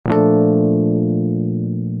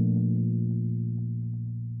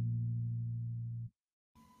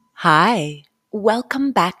Hi,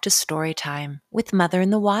 welcome back to Storytime with Mother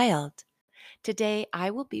in the Wild. Today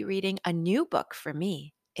I will be reading a new book for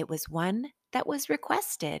me. It was one that was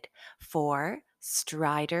requested for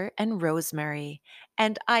Strider and Rosemary.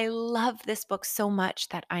 And I love this book so much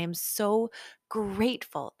that I am so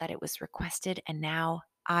grateful that it was requested and now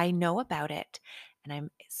I know about it. And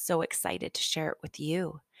I'm so excited to share it with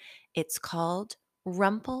you. It's called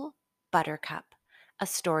Rumple Buttercup, a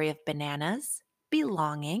story of bananas,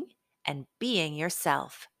 belonging, and being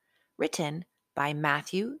yourself, written by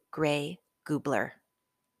Matthew Gray Gubler.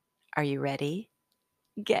 Are you ready?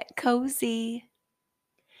 Get cozy.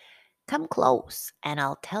 Come close and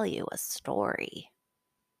I'll tell you a story.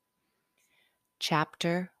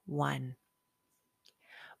 Chapter 1.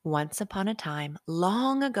 Once upon a time,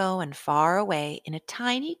 long ago and far away, in a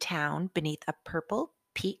tiny town beneath a purple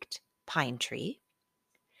peaked pine tree,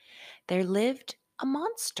 there lived a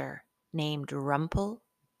monster named Rumple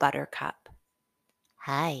Buttercup.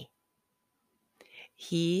 Hi.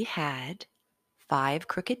 He had 5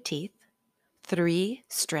 crooked teeth, 3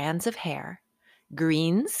 strands of hair,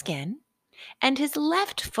 green skin, and his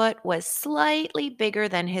left foot was slightly bigger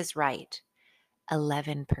than his right,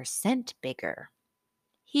 11% bigger.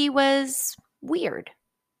 He was weird.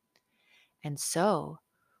 And so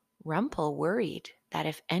Rumple worried that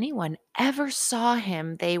if anyone ever saw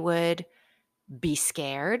him, they would be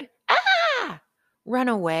scared, run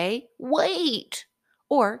away, wait,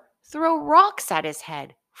 or throw rocks at his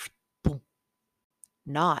head. Boom.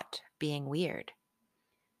 Not being weird.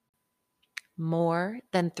 More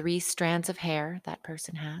than 3 strands of hair that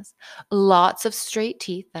person has, lots of straight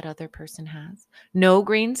teeth that other person has, no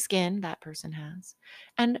green skin that person has,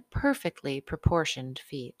 and perfectly proportioned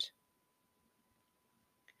feet.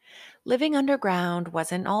 Living underground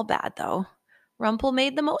wasn't all bad, though. Rumple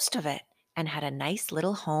made the most of it and had a nice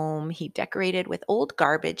little home he decorated with old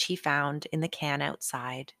garbage he found in the can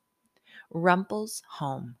outside. Rumple's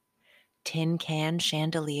home: tin can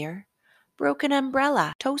chandelier, broken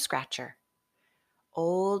umbrella, toe scratcher,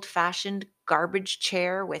 old-fashioned garbage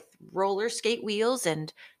chair with roller skate wheels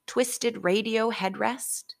and twisted radio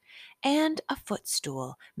headrest, and a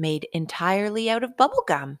footstool made entirely out of bubble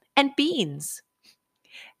gum and beans.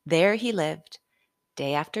 There he lived,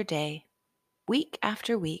 day after day, week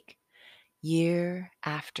after week, year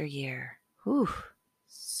after year. Whew,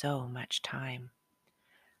 so much time.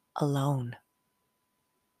 Alone.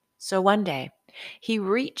 So one day, he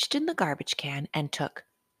reached in the garbage can and took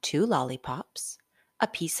 2 lollipops, a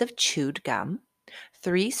piece of chewed gum,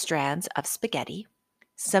 3 strands of spaghetti,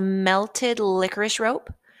 some melted licorice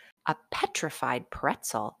rope, a petrified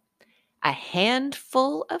pretzel, a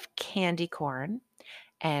handful of candy corn,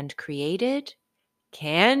 and created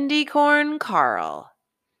Candy Corn Carl.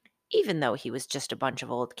 Even though he was just a bunch of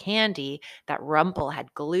old candy that Rumple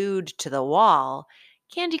had glued to the wall,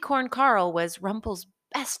 Candy Corn Carl was Rumple's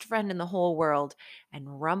best friend in the whole world,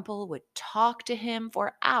 and Rumple would talk to him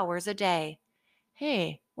for hours a day.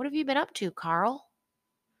 Hey, what have you been up to, Carl?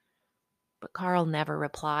 But Carl never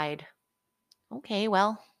replied. Okay,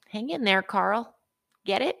 well, hang in there, Carl.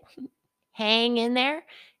 Get it? Hang in there?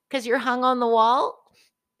 Because you're hung on the wall?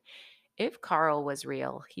 If Carl was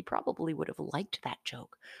real, he probably would have liked that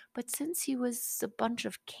joke, but since he was a bunch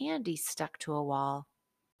of candy stuck to a wall,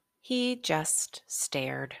 he just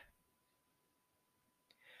stared.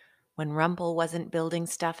 When Rumple wasn't building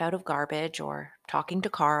stuff out of garbage or talking to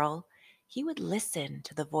Carl, he would listen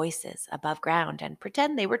to the voices above ground and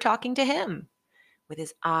pretend they were talking to him. With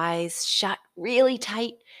his eyes shut really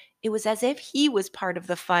tight, it was as if he was part of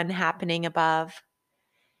the fun happening above.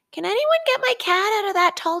 Can anyone get my cat out of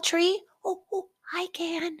that tall tree? Oh, I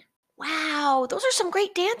can. Wow, those are some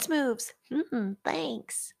great dance moves.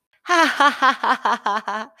 Thanks. Ha ha ha ha ha ha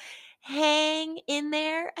ha. Hang in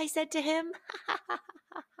there, I said to him.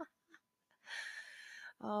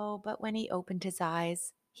 Oh, but when he opened his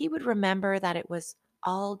eyes, he would remember that it was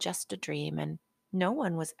all just a dream and no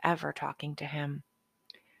one was ever talking to him.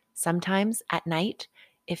 Sometimes at night,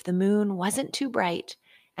 if the moon wasn't too bright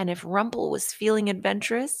and if Rumple was feeling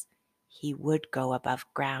adventurous, he would go above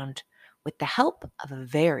ground with the help of a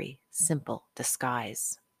very simple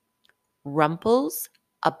disguise. Rumple's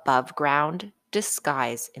above ground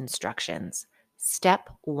disguise instructions.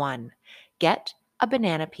 Step 1. Get a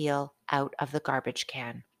banana peel out of the garbage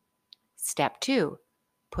can. Step 2.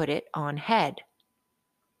 Put it on head.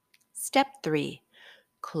 Step 3.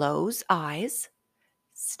 Close eyes.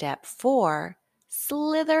 Step 4.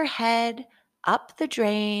 Slither head up the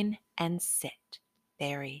drain and sit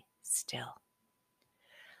very still.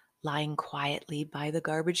 Lying quietly by the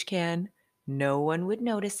garbage can, no one would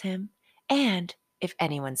notice him, and If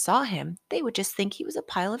anyone saw him, they would just think he was a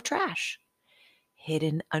pile of trash.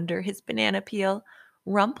 Hidden under his banana peel,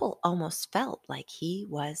 Rumple almost felt like he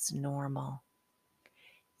was normal.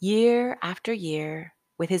 Year after year,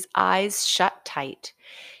 with his eyes shut tight,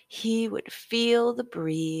 he would feel the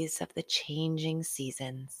breeze of the changing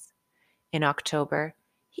seasons. In October,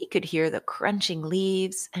 he could hear the crunching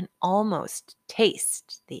leaves and almost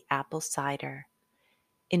taste the apple cider.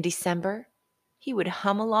 In December, he would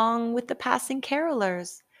hum along with the passing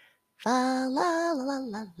carolers. La la la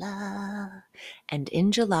la la. And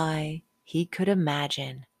in July, he could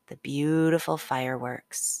imagine the beautiful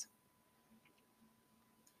fireworks.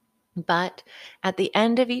 But at the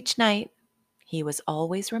end of each night, he was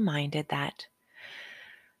always reminded that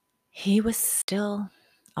he was still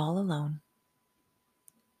all alone.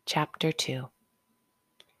 Chapter 2.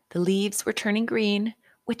 The leaves were turning green,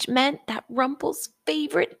 which meant that Rumple's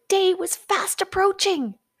favorite day was fast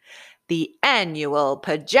approaching. The annual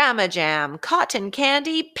Pajama Jam Cotton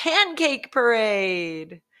Candy Pancake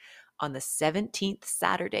Parade. On the 17th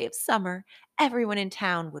Saturday of summer, everyone in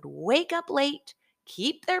town would wake up late,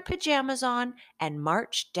 keep their pajamas on, and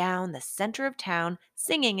march down the center of town,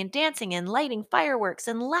 singing and dancing and lighting fireworks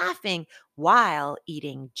and laughing while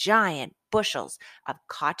eating giant bushels of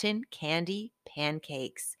cotton candy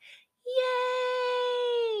pancakes.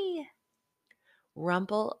 Yay!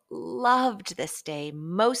 Rumple loved this day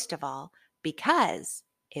most of all because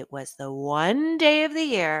it was the one day of the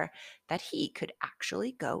year that he could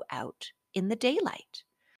actually go out in the daylight.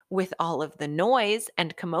 With all of the noise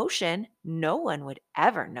and commotion, no one would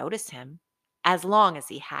ever notice him as long as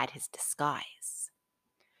he had his disguise.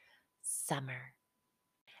 Summer.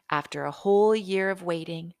 After a whole year of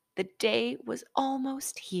waiting, the day was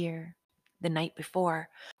almost here. The night before,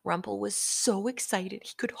 Rumple was so excited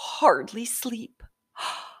he could hardly sleep.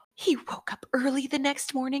 He woke up early the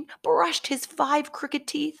next morning, brushed his 5 crooked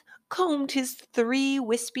teeth, combed his 3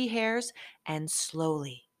 wispy hairs, and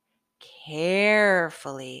slowly,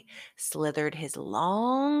 carefully slithered his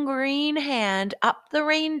long green hand up the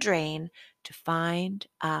rain drain to find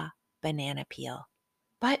a banana peel.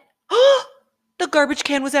 But the garbage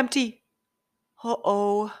can was empty.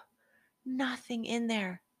 Uh-oh, nothing in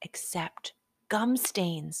there except gum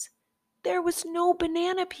stains. There was no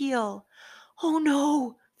banana peel. Oh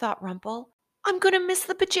no, thought Rumple. I'm going to miss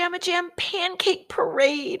the Pajama Jam Pancake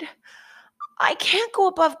Parade. I can't go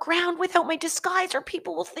above ground without my disguise or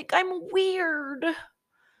people will think I'm weird.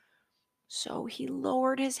 So he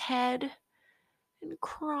lowered his head and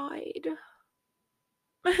cried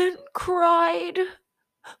and cried.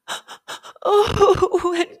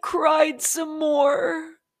 Oh, and cried some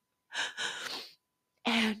more.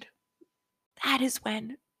 And that is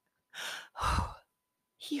when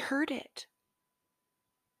he heard it.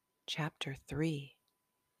 Chapter 3.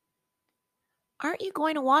 Aren't you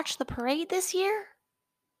going to watch the parade this year?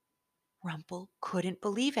 Rumple couldn't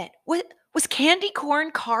believe it. What was Candy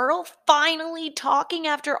Corn Carl finally talking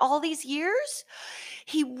after all these years?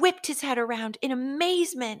 He whipped his head around in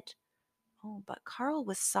amazement. Oh, but Carl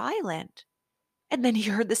was silent. And then he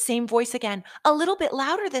heard the same voice again, a little bit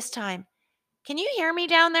louder this time. Can you hear me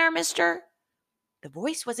down there, mister? The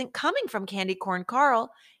voice wasn't coming from Candy Corn Carl.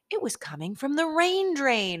 It was coming from the rain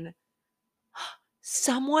drain.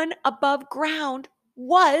 Someone above ground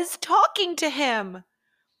was talking to him.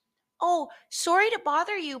 Oh, sorry to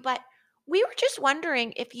bother you, but we were just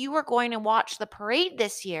wondering if you were going to watch the parade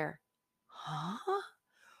this year. Huh?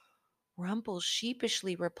 Rumple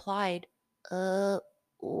sheepishly replied,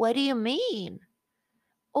 what do you mean?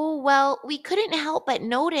 Oh, well, we couldn't help but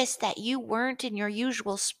notice that you weren't in your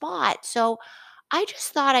usual spot, so I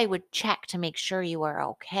just thought I would check to make sure you were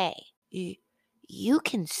okay. You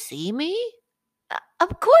can see me?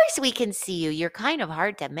 Of course we can see you. You're kind of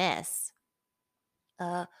hard to miss.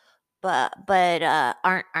 Uh, but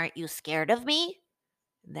aren't you scared of me?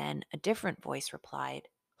 Then a different voice replied,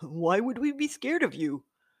 Why would we be scared of you?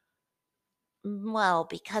 Well,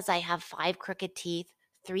 because I have 5 crooked teeth,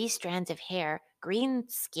 3 strands of hair, green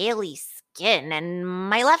scaly skin, and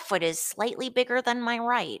my left foot is slightly bigger than my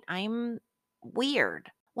right. I'm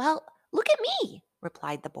weird. Well, look at me,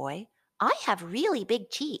 replied the boy. I have really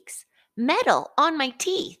big cheeks, metal on my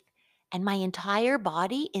teeth, and my entire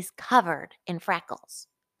body is covered in freckles.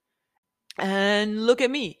 And look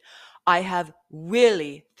at me. I have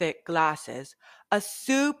really thick glasses, a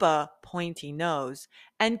super pointy nose,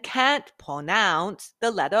 and can't pronounce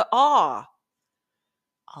the letter R.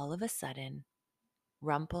 All of a sudden,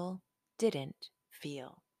 Rumple didn't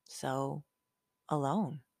feel so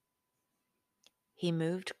alone. He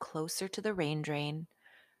moved closer to the rain drain,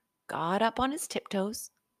 got up on his tiptoes,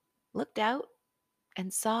 looked out,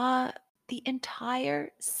 and saw the entire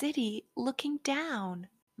city looking down.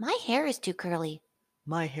 My hair is too curly.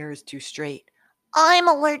 My hair is too straight. I'm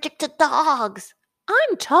allergic to dogs.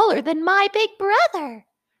 I'm taller than my big brother.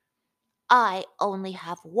 I only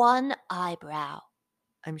have one eyebrow.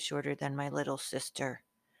 I'm shorter than my little sister.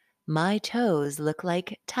 My toes look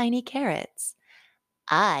like tiny carrots.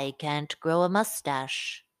 I can't grow a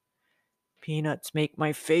mustache. Peanuts make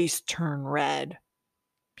my face turn red.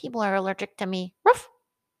 People are allergic to me. Ruff.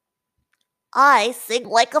 I sing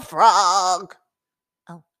like a frog.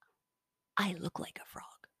 Oh, I look like a frog.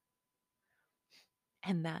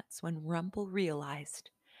 And that's when Rumple realized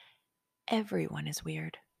everyone is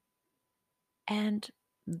weird. And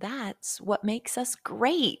that's what makes us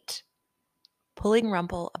great. Pulling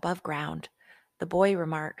Rumple above ground, the boy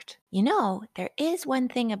remarked, You know, there is one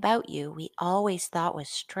thing about you we always thought was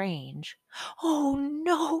strange. "Oh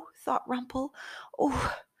no," thought Rumple.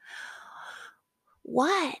 "Oh,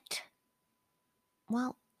 What?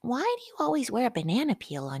 Well, why do you always wear a banana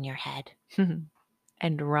peel on your head?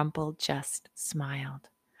 and Rumple just smiled.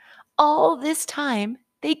 All this time,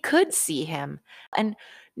 they could see him, and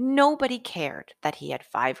nobody cared that he had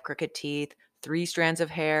 5 crooked teeth, 3 strands of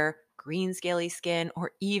hair, green scaly skin,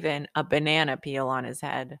 or even a banana peel on his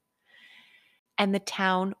head. And the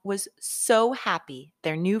town was so happy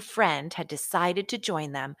their new friend had decided to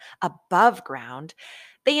join them above ground,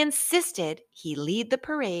 they insisted he lead the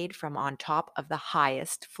parade from on top of the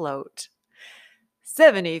highest float.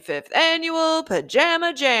 75th Annual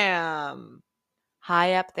Pajama Jam!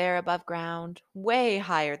 High up there above ground, way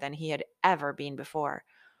higher than he had ever been before,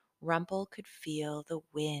 Rumple could feel the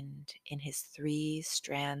wind in his 3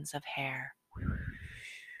 strands of hair.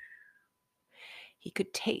 He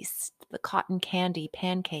could taste the cotton candy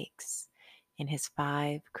pancakes in his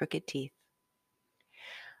 5 crooked teeth.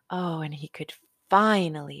 Oh, and he could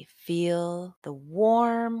finally feel the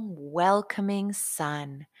warm, welcoming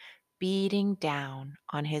sun beating down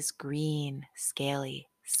on his green, scaly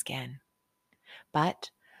skin.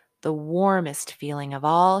 But the warmest feeling of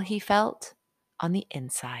all he felt on the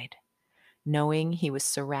inside, knowing he was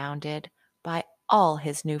surrounded by all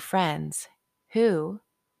his new friends who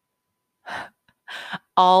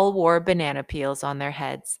all wore banana peels on their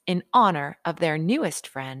heads in honor of their newest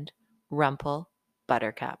friend, Rumple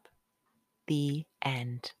Buttercup. The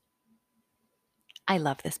end. I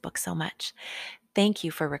love this book so much. Thank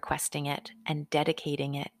you for requesting it and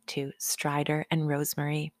dedicating it to Strider and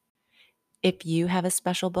Rosemary. If you have a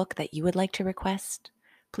special book that you would like to request,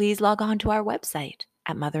 please log on to our website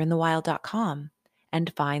at motherinthewild.com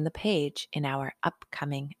and find the page in our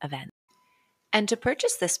upcoming event. And to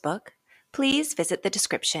purchase this book, please visit the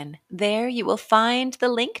description. There you will find the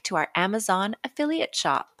link to our Amazon affiliate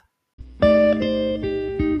shop.